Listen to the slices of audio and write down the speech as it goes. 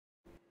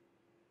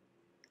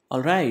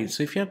Alright,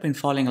 so if you have been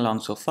following along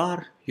so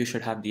far, you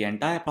should have the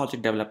entire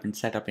project development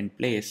setup in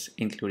place,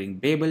 including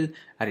Babel,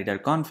 editor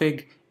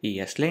config,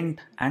 ESLint,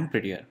 and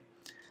Prettier.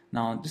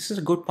 Now, this is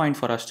a good point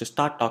for us to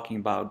start talking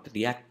about the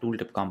React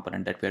tooltip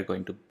component that we are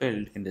going to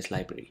build in this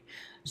library.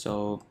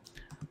 So,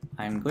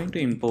 I'm going to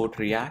import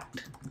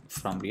React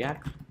from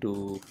React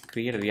to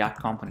create a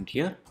React component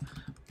here,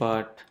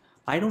 but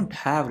I don't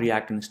have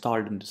React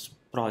installed in this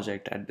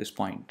project at this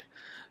point.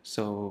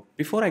 So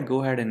before I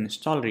go ahead and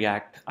install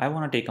React, I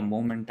want to take a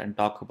moment and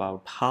talk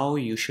about how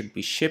you should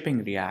be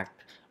shipping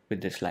React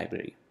with this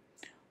library.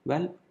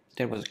 Well,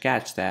 there was a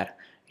catch there.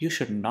 You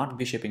should not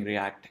be shipping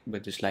React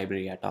with this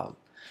library at all,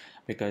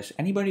 because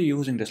anybody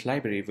using this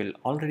library will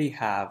already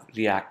have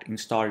React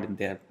installed in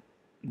their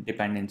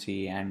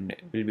dependency and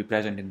will be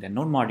present in their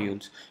node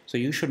modules. So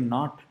you should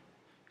not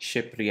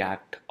ship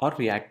React or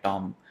React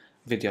DOM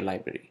with your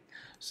library.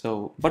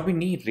 So, but we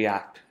need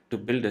React to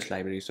build this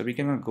library. So we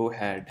can go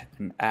ahead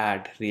and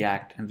add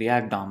React and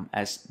React DOM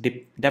as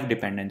dev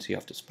dependency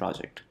of this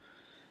project.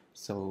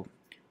 So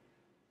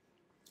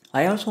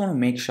I also want to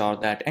make sure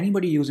that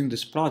anybody using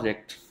this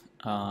project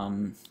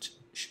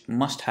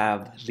must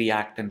have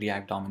React and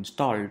React DOM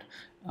installed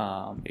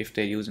if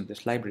they're using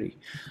this library.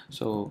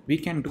 So we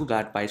can do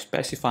that by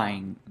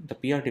specifying the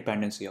peer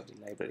dependency of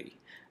the library.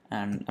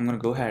 And I'm going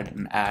to go ahead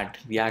and add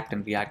React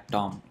and React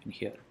DOM in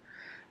here.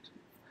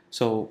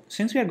 So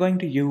since we are going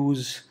to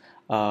use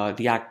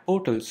React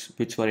portals,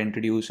 which were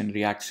introduced in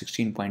React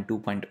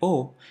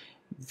 16.2.0,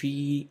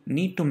 we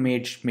need to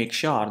make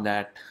sure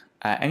that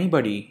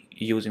anybody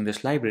using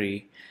this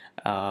library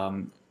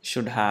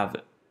should have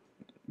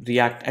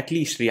at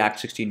least React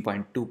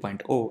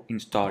 16.2.0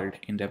 installed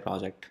in their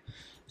project.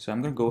 So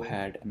I'm going to go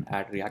ahead and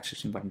add React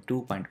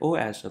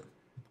 16.2.0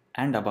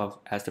 and above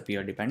as the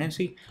peer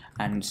dependency,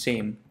 and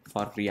same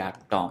for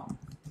React DOM.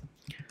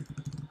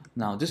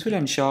 Now this will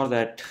ensure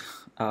that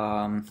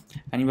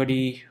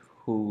anybody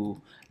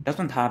who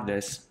doesn't have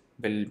this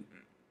will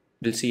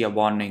see a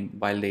warning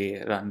while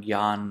they run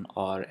yarn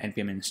or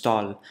npm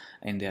install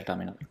in their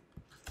terminal.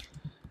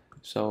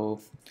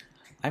 So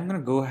I'm going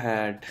to go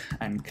ahead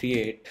and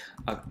create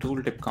a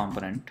tooltip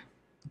component.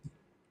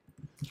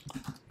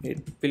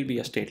 It will be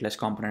a stateless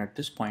component at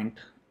this point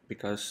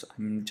because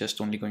I'm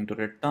just only going to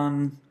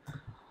return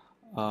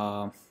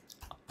a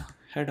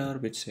header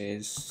which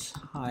says,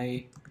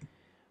 "Hi,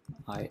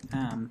 I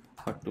am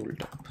a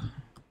tooltip."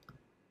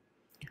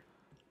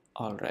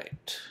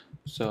 Alright,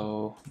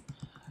 so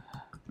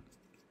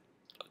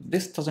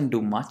this doesn't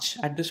do much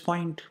at this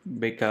point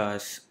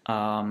because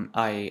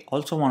I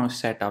also want to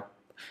set up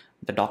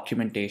the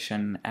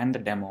documentation and the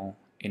demo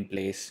in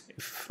place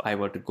if I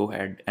were to go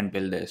ahead and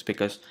build this,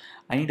 because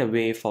I need a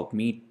way for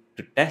me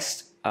to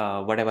test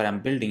whatever I'm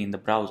building in the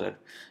browser.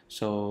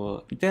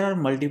 So there are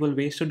multiple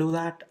ways to do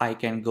that. I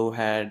can go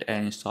ahead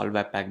and install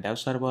Webpack Dev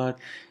Server,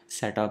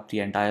 set up the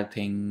entire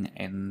thing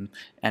in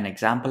an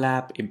example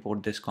app,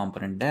 import this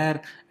component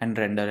there, and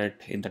render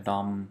it in the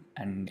DOM,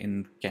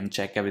 and can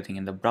check everything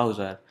in the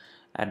browser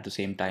at the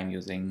same time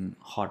using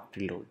hot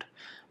reload.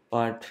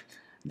 But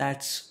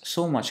that's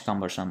so much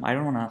cumbersome. I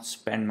don't want to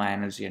spend my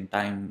energy and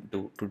time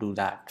to do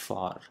that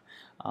for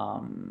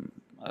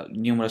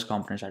numerous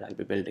components that I'll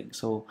be building.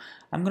 So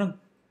I'm gonna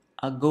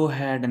go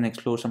ahead and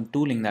explore some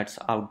tooling that's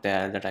out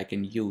there that I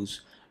can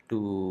use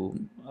to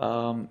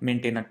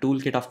maintain a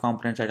toolkit of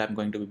components that I'm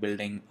going to be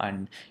building.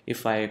 And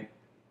if I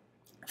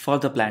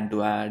further plan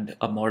to add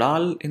a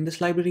modal in this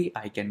library,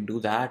 I can do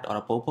that, or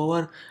a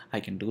popover, I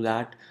can do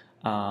that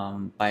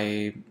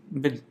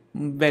with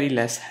very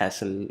less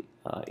hassle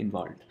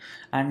involved.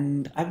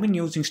 And I've been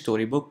using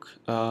Storybook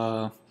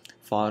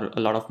for a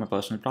lot of my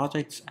personal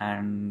projects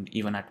and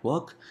even at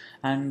work,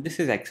 and this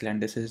is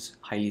excellent. This is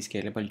highly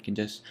scalable. You can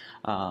just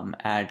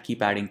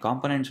keep adding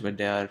components with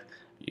their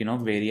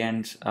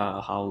variants,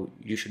 how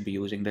you should be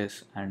using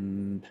this,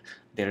 and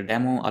their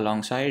demo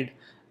alongside.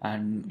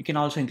 And you can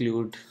also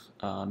include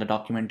the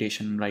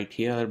documentation right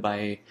here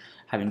by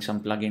having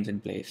some plugins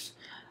in place.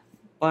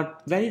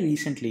 But very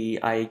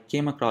recently I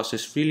came across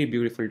this really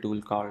beautiful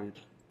tool called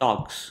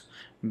Docs,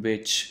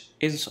 which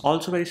is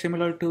also very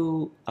similar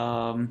to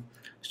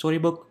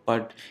Storybook,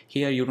 but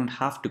here you don't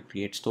have to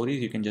create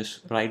stories. You can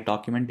just write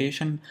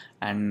documentation,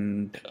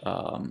 and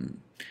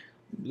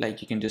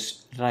like you can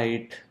just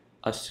write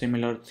a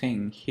similar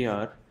thing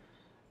here.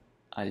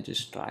 I'll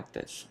just drag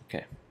this.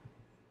 Okay.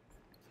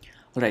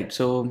 Alright,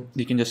 so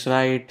you can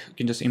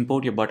just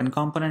import your button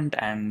component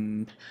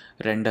and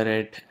render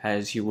it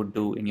as you would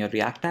do in your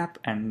React app,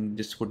 and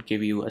this would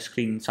give you a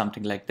screen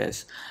something like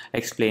this,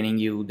 explaining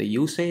you the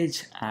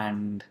usage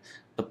and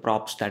the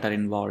props that are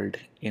involved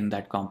in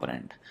that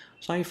component.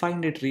 So I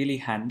find it really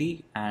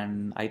handy,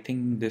 and I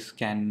think this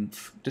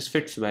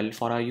fits well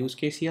for our use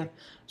case here.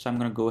 So I'm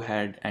going to go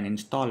ahead and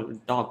install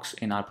docs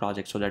in our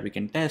project so that we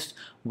can test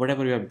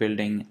whatever we are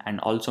building and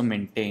also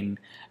maintain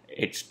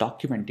its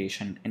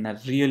documentation in a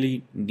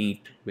really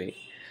neat way.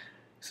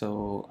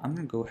 So I'm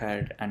going to go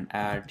ahead and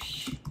add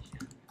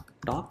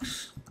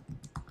docs.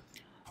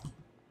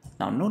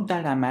 Now note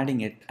that I'm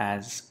adding it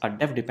as a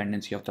dev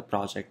dependency of the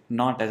project,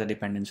 not as a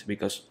dependency,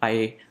 because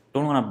I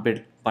don't want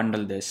to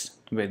bundle this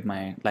with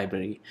my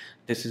library.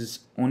 This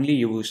is only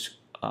used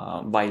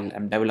while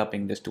I'm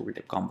developing this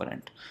tooltip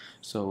component.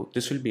 So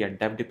this will be a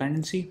dev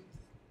dependency.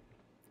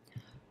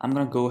 I'm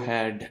going to go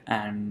ahead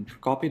and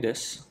copy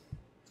this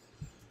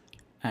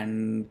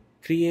and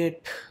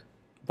create.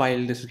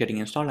 While this is getting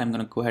installed, I'm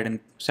going to go ahead and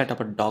set up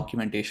a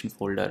documentation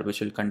folder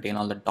which will contain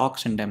all the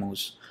docs and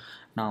demos.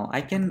 Now I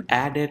can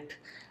add it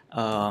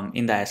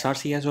in the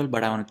SRC as well,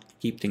 but I want to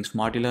keep things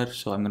modular,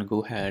 so I'm going to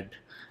go ahead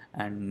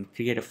and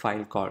create a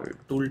file called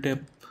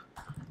tooltip.mdx,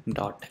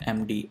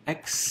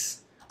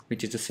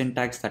 which is the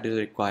syntax that is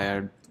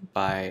required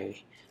by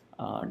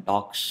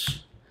docs.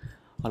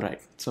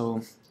 Alright,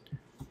 so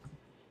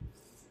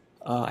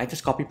I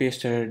just copy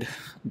pasted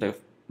the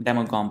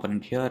demo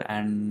component here,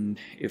 and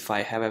if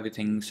I have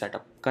everything set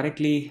up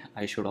correctly,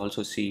 I should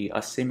also see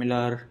a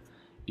similar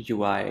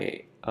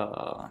UI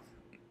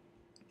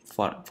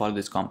for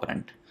this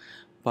component.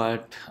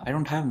 But I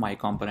don't have my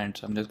component,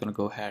 so I'm just going to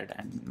go ahead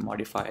and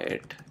modify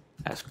it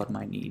as per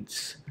my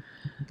needs.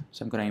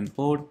 So I'm going to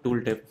import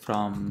tooltip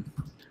from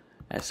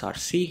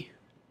SRC.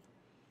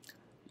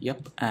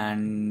 Yep,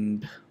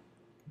 and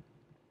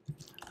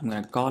I'm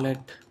going to call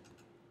it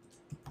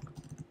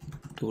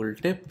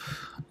tooltip,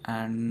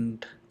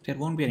 and there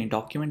won't be any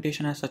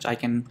documentation as such. I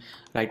can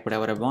write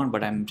whatever I want,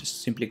 but I'm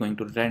just simply going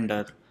to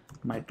render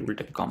my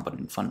tooltip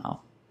component for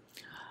now.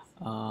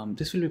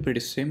 This will be pretty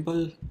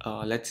simple.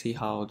 Let's see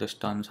how this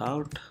turns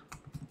out.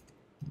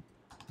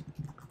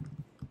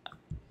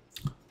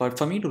 But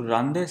for me to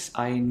run this,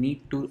 I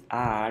need to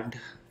add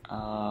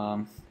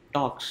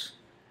docs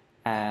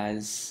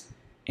as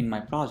in my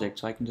project,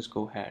 so I can just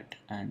go ahead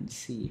and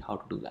see how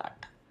to do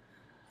that.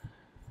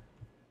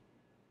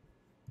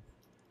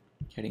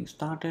 Getting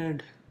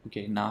started.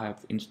 Okay, now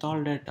I've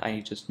installed it.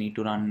 I just need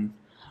to run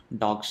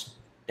docs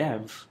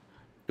dev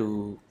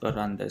to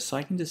run this. So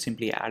I can just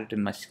simply add it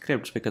in my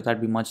scripts, because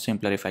that'd be much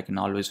simpler if I can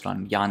always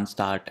run yarn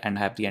start and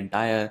have the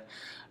entire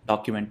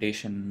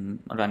documentation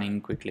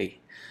running quickly.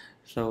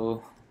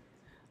 So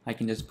I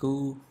can just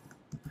go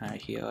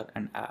here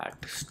and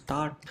add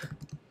start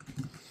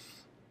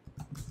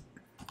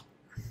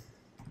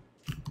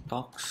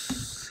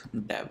docs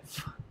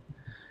dev.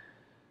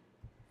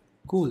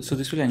 Cool. So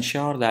this will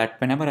ensure that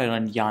whenever I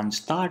run yarn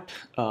start,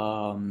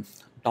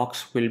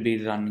 docs will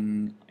be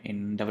running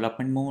in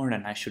development mode,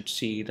 and I should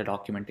see the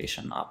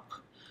documentation up.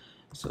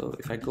 So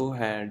if I go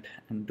ahead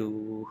and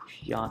do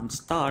yarn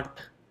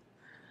start,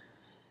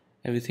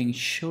 everything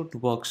should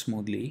work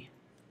smoothly.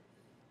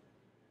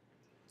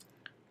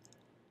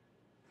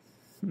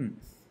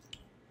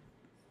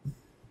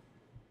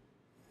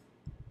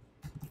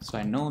 So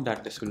I know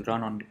that this will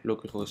run on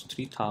localhost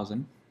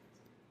 3000.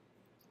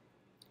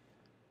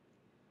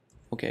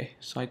 Okay,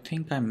 so I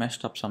think I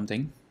messed up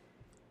something.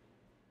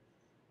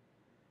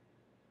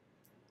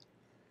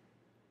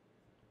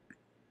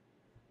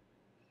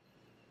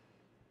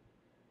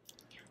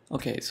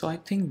 Okay, so I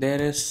think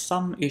there is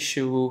some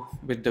issue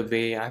with the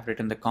way I've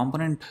written the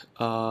component.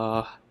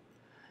 I'm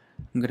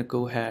gonna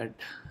go ahead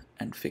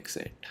and fix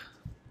it.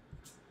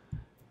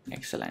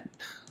 Excellent.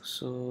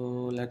 So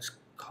let's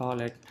call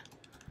it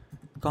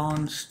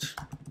const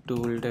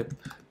tooltip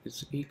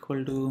is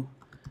equal to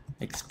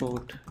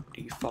export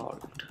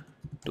default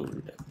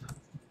tooltip.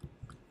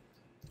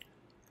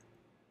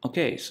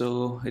 Okay,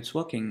 so it's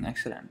working.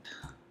 Excellent.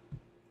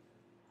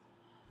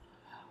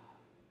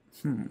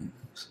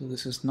 So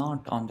this is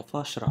not on the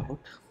first route.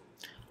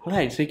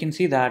 Alright, so you can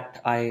see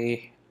that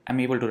I am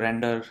able to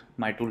render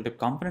my tooltip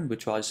component,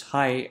 which was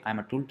hi, I'm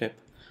a tooltip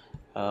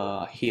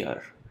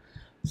here.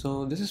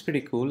 So this is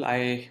pretty cool.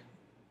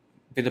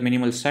 With a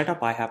minimal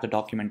setup, I have the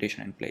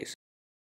documentation in place.